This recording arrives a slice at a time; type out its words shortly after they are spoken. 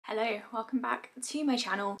Hello, welcome back to my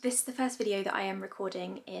channel. This is the first video that I am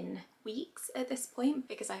recording in weeks at this point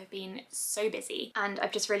because I have been so busy and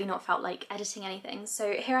I've just really not felt like editing anything.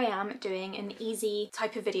 So here I am doing an easy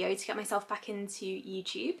type of video to get myself back into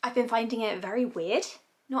YouTube. I've been finding it very weird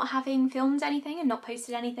not having filmed anything and not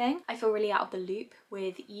posted anything. I feel really out of the loop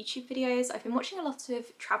with YouTube videos. I've been watching a lot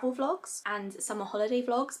of travel vlogs and summer holiday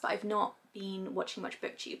vlogs, but I've not been watching much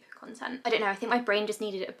Booktube content. I don't know, I think my brain just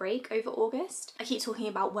needed a break over August. I keep talking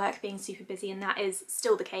about work being super busy and that is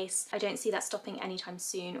still the case. I don't see that stopping anytime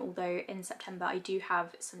soon, although in September I do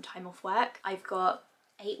have some time off work. I've got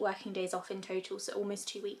 8 working days off in total, so almost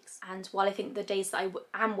 2 weeks. And while I think the days that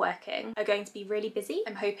I am working are going to be really busy,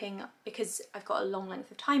 I'm hoping because I've got a long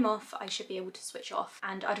length of time off, I should be able to switch off.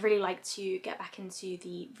 And I'd really like to get back into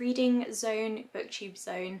the reading zone, Booktube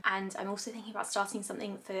zone, and I'm also thinking about starting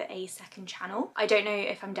something for a second channel. I don't know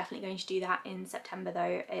if I'm definitely going to do that in September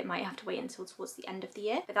though. It might have to wait until towards the end of the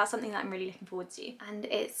year, but that's something that I'm really looking forward to. And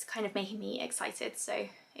it's kind of making me excited, so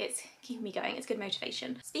it's keeping me going. It's good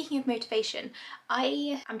motivation. Speaking of motivation,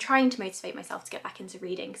 I am trying to motivate myself to get back into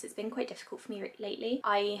reading because it's been quite difficult for me lately.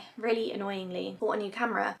 I really annoyingly bought a new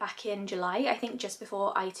camera back in July, I think just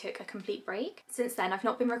before I took a complete break. Since then I've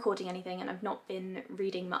not been recording anything and I've not been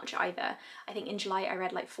reading much either. I think in July I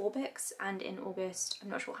read like 4 books and in August I'm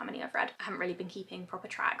not sure how many I've read. I haven't really been keeping proper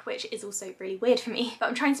track, which is also really weird for me, but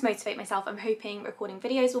I'm trying to motivate myself. I'm hoping recording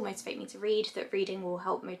videos will motivate me to read, that reading will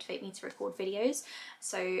help motivate me to record videos.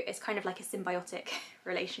 So it's kind of like a symbiotic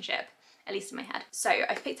relationship, at least in my head. So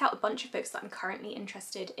I've picked out a bunch of books that I'm currently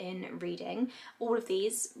interested in reading. All of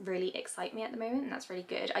these really excite me at the moment and that's really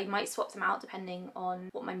good. I might swap them out depending on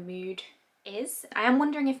what my mood is. I am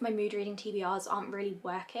wondering if my mood reading TBRs aren't really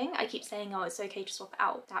working. I keep saying, oh, it's okay to swap it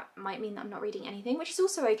out. That might mean that I'm not reading anything, which is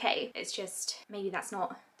also okay. It's just maybe that's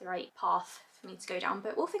not the right path for me to go down,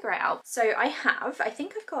 but we'll figure it out. So I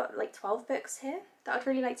think I've got like 12 books here that I'd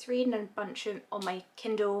really like to read and a bunch of on my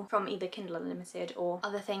Kindle from either Kindle Unlimited or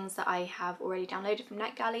other things that I have already downloaded from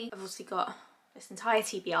NetGalley. I've also got this entire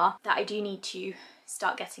TBR that I do need to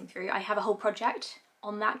start getting through. I have a whole project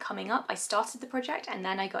on that coming up. I started the project and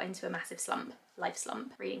then I got into a massive slump, life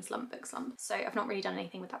slump, reading slump, book slump. So I've not really done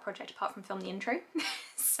anything with that project apart from film the intro.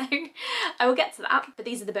 So I will get to that, but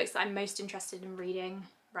these are the books that I'm most interested in reading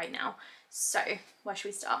right now. So where should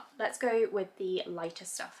we start? Let's go with the lighter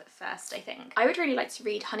stuff first, I think. I would really like to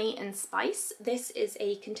read Honey and Spice. This is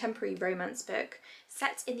a contemporary romance book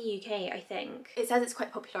set in the UK, I think. It says it's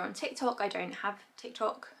quite popular on TikTok. I don't have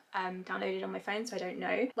TikTok downloaded on my phone, so I don't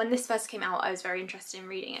know. When this first came out, I was very interested in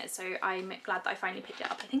reading it, so I'm glad that I finally picked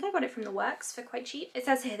it up. I think I got it from the works for quite cheap. It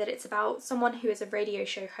says here that it's about someone who is a radio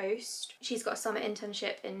show host. She's got a summer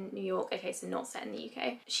internship in New York. Okay, so not set in the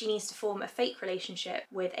UK. She needs to form a fake relationship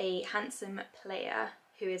with a handsome player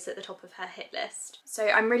who is at the top of her hit list. So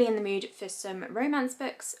I'm really in the mood for some romance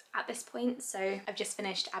books at this point. So I've just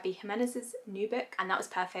finished Abby Jimenez's new book and that was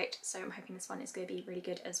perfect. So I'm hoping this one is going to be really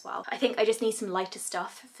good as well. I think I just need some lighter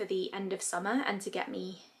stuff for the end of summer and to get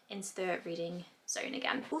me into the reading zone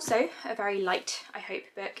again. Also, a very light, I hope,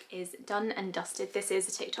 book is Done and Dusted. This is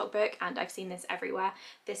a TikTok book and I've seen this everywhere.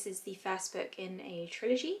 This is the first book in a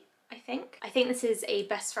trilogy, I think. I think this is a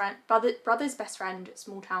brother's best friend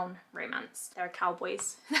small town romance. There are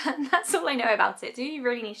cowboys. That's all I know about it. Do you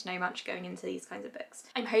really need to know much going into these kinds of books?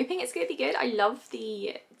 I'm hoping it's going to be good. I love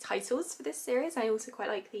the titles for this series. I also quite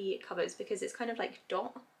like the covers because it's kind of like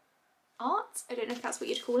dot art. I don't know if that's what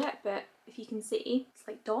you'd call it, but if you can see, it's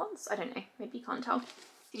like dots. I don't know, maybe you can't tell.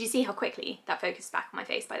 Did you see how quickly that focused back on my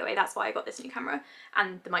face, by the way? That's why I got this new camera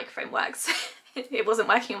and the microphone works. It wasn't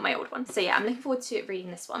working on my old one. So yeah, I'm looking forward to reading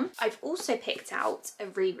this one. I've also picked out a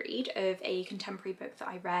reread of a contemporary book that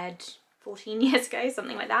I read 14 years ago,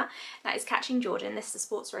 something like that. That is Catching Jordan. This is a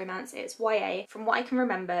sports romance. It's YA. From what I can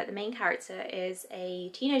remember, the main character is a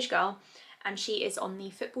teenage girl and she is on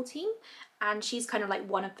the football team and she's kind of like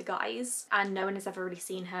one of the guys and no one has ever really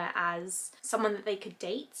seen her as someone that they could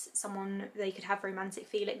date, someone they could have romantic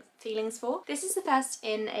feelings for. This is the first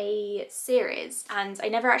in a series and I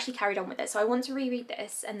never actually carried on with it, so I want to reread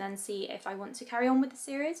this and then see if I want to carry on with the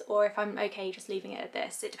series or if I'm okay just leaving it at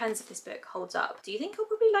this. It depends if this book holds up. Do you think I'll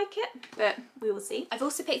probably like it? But we will see. I've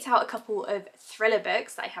also picked out a couple of thriller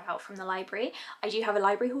books that I have out from the library. I do have a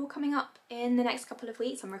library haul coming up in the next couple of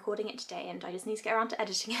weeks. I'm recording it today and I just need to get around to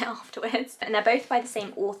editing it afterwards. And they're both by the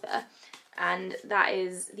same author, and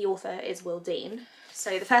the author is Will Dean.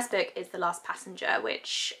 So the first book is The Last Passenger,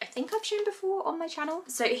 which I think I've shown before on my channel.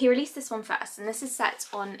 So he released this one first, and this is set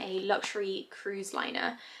on a luxury cruise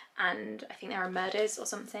liner, and I think there are murders or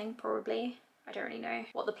something, probably. I don't really know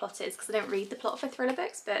what the plot is because I don't read the plot for thriller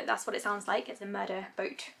books, but that's what it sounds like. It's a murder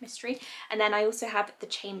boat mystery. And then I also have The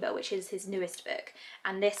Chamber, which is his newest book,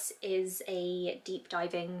 and this is a deep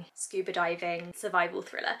diving, scuba diving survival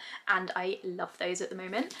thriller, and I love those at the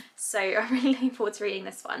moment, so I'm really looking forward to reading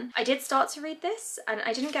this one. I did start to read this and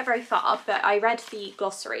I didn't get very far, but I read the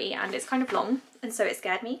glossary and it's kind of long, and so it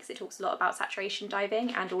scared me because it talks a lot about saturation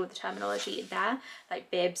diving and all of the terminology there, like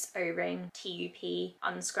bibs, O-ring, TUP,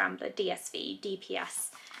 unscrambler, DSV, DPS,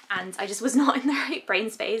 and I just was not in the right brain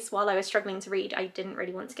space while I was struggling to read. I didn't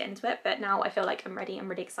really want to get into it, but now I feel like I'm ready. I'm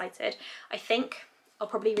really excited. I think I'll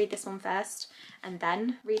probably read this one first and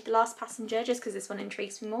then read The Last Passenger, just because this one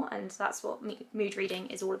intrigues me more, and that's what mood reading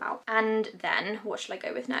is all about. And then what should I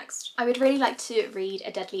go with next? I would really like to read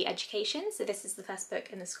A Deadly Education. So this is the first book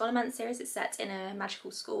in the Scholomance series. It's set in a magical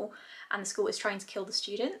school and the school is trying to kill the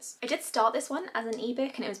students. I did start this one as an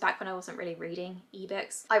ebook, and it was back when I wasn't really reading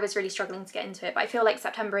ebooks. I was really struggling to get into it, but I feel like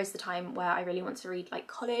September is the time where I really want to read like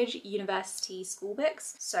college, university, school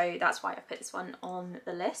books. So that's why I put this one on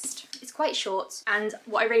the list. It's quite short, and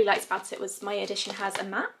what I really liked about it was my edition has a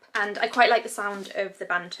map, and I quite like the sound of the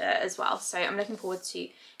banter as well. So I'm looking forward to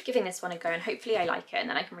giving this one a go, and hopefully I like it and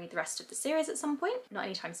then I can read the rest of the series at some point. Not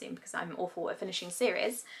anytime soon because I'm awful at finishing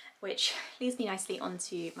series, which leads me nicely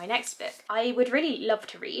onto my next book. I would really love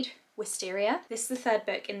to read Wisteria. This is the third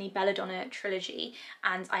book in the Belladonna trilogy,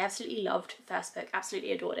 and I absolutely loved the first book,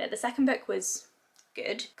 absolutely adored it. The second book was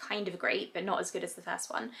good, kind of great, but not as good as the first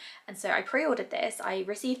one. And so I pre-ordered this. I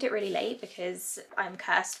received it really late because I'm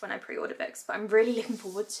cursed when I pre-order books, but I'm really looking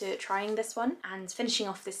forward to trying this one and finishing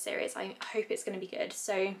off this series. I hope it's going to be good.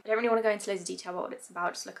 So I don't really want to go into loads of detail about what it's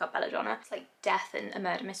about. Just look up Belladonna. It's like death and a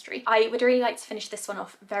murder mystery. I would really like to finish this one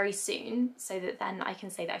off very soon so that then I can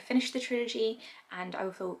say that I finished the trilogy and I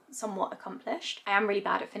will feel somewhat accomplished. I am really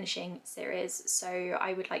bad at finishing series, so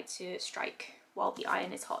I would like to strike while the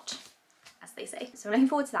iron is hot, as they say. So I'm looking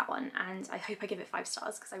forward to that one, and I hope I give it 5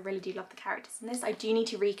 stars because I really do love the characters in this. I do need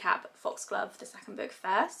to recap Foxglove, the second book,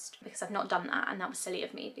 first, because I've not done that, and that was silly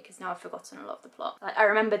of me because now I've forgotten a lot of the plot. Like, I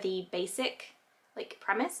remember the basic like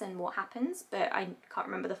premise and what happens, but I can't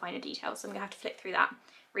remember the finer details, so I'm gonna have to flick through that,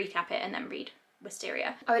 recap it, and then read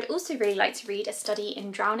Wisteria. I would also really like to read A Study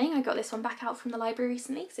in Drowning. I got this one back out from the library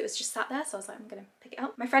recently because it was just sat there, so I was like, I'm gonna pick it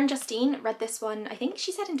up. My friend Justine read this one, I think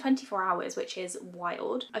she said in 24 hours, which is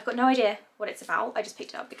wild. I've got no idea what it's about. I just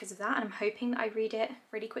picked it up because of that, and I'm hoping that I read it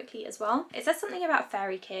really quickly as well. It says something about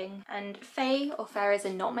Fairy King, and fae or fairies are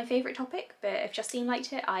not my favourite topic, but if Justine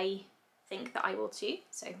liked it, I think that I will too,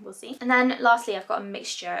 so we'll see. And then lastly, I've got a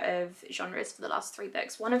mixture of genres for the last 3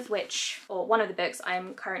 books, one of the books I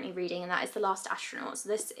am currently reading, and that is The Last Astronaut. So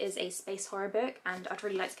this is a space horror book, and I'd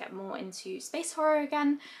really like to get more into space horror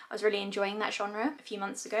again. I was really enjoying that genre a few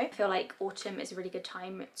months ago. I feel like autumn is a really good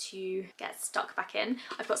time to get stuck back in.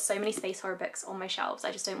 I've got so many space horror books on my shelves.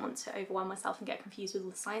 I just don't want to overwhelm myself and get confused with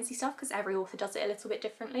all the sciencey stuff because every author does it a little bit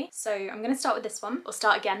differently. So I'm going to start with this one, or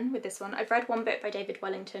start again with this one. I've read one book by David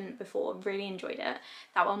Wellington before, really enjoyed it.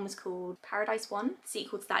 That one was called Paradise One. The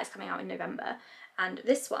sequel to that is coming out in November. And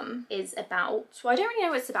this one is about, well, I don't really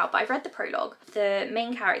know what it's about, but I've read the prologue. The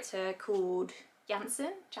main character, called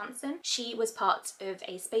Janssen, she was part of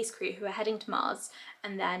a space crew who are heading to Mars,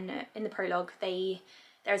 and then in the prologue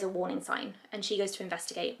there's a warning sign, and she goes to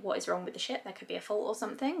investigate what is wrong with the ship. There could be a fault or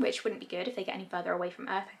something, which wouldn't be good if they get any further away from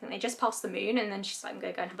Earth. I think they just passed the moon, and then she's like, I'm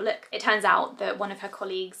gonna go and have a look. It turns out that one of her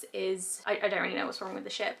colleagues is, I don't really know what's wrong with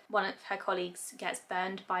the ship. One of her colleagues gets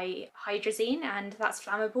burned by hydrazine, and that's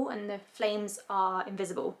flammable, and the flames are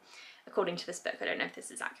invisible. According to this book, I don't know if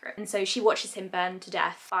this is accurate. And so she watches him burn to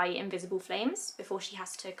death by invisible flames before she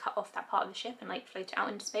has to cut off that part of the ship and like float it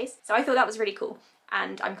out into space. So I thought that was really cool,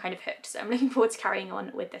 and I'm kind of hooked, so I'm looking forward to carrying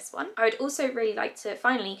on with this one. I would also really like to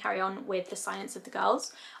finally carry on with The Silence of the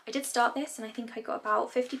Girls. I did start this and I think I got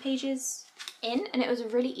about 50 pages in, and it was a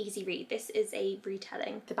really easy read. This is a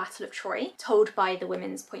retelling, The Battle of Troy, told by the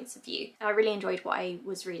women's points of view. And I really enjoyed what I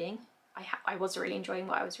was reading. I was really enjoying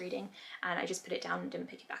what I was reading, and I just put it down and didn't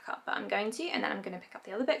pick it back up, but I'm going to, and then I'm going to pick up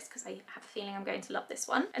the other books because I have a feeling I'm going to love this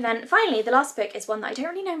one. And then finally, the last book is one that I don't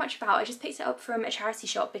really know much about. I just picked it up from a charity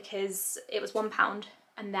shop because it was £1,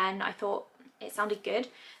 and then I thought it sounded good.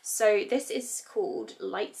 So this is called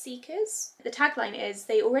Light Seekers. The tagline is,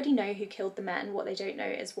 they already know who killed the men, what they don't know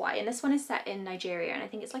is why. And this one is set in Nigeria, and I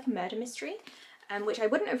think it's like a murder mystery, which I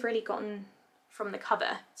wouldn't have really gotten from the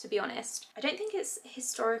cover, to be honest. I don't think it's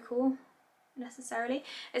historical necessarily.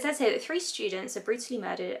 It says here that 3 students are brutally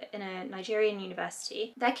murdered in a Nigerian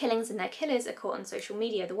university. Their killings and their killers are caught on social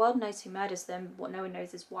media. The world knows who murders them, what no one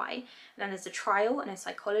knows is why. And then there's a trial and a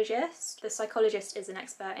psychologist. The psychologist is an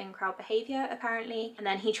expert in crowd behaviour, apparently, and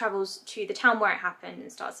then he travels to the town where it happened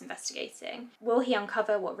and starts investigating. Will he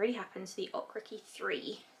uncover what really happened to the Okriki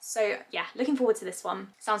 3? So yeah, looking forward to this one.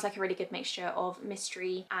 Sounds like a really good mixture of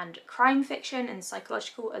mystery and crime fiction and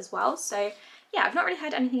psychological as well. So yeah, I've not really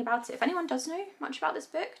heard anything about it. If anyone does know much about this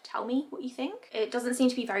book, tell me what you think. It doesn't seem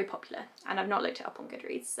to be very popular, and I've not looked it up on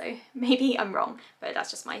Goodreads, so maybe I'm wrong, but that's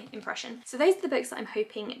just my impression. So those are the books that I'm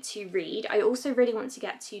hoping to read. I also really want to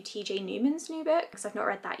get to TJ Newman's new book, because I've not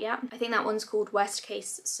read that yet. I think that one's called Worst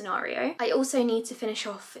Case Scenario. I also need to finish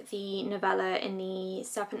off the novella in the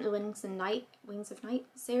Serpent, the Wings of Night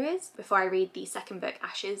series before I read the second book,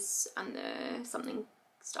 Ashes and the something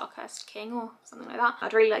Star-Cursed King or something like that.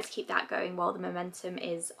 I'd really like to keep that going while the momentum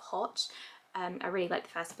is hot. I really like the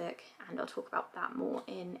first book, and I'll talk about that more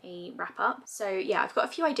in a wrap up. So yeah, I've got a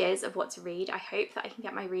few ideas of what to read. I hope that I can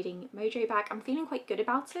get my reading mojo back. I'm feeling quite good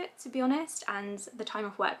about it, to be honest, and the time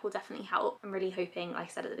off work will definitely help. I'm really hoping, like I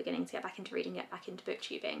said at the beginning, to get back into reading, get back into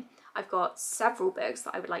booktubing. I've got several books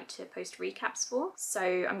that I would like to post recaps for, so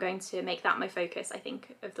I'm going to make that my focus, I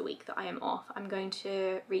think, of the week that I am off. I'm going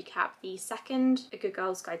to recap the second A Good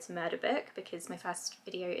Girl's Guide to Murder book, because my first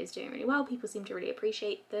video is doing really well. People seem to really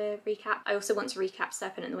appreciate the recap. I also want to recap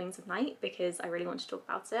Serpent and the Wings of Night, because I really want to talk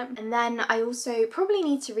about it. And then I also probably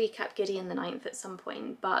need to recap Gideon the Ninth at some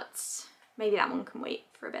point, but maybe that one can wait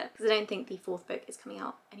for a bit, because I don't think the 4th book is coming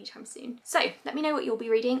out anytime soon. So let me know what you'll be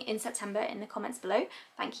reading in September in the comments below.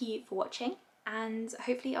 Thank you for watching, and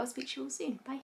hopefully I'll speak to you all soon. Bye.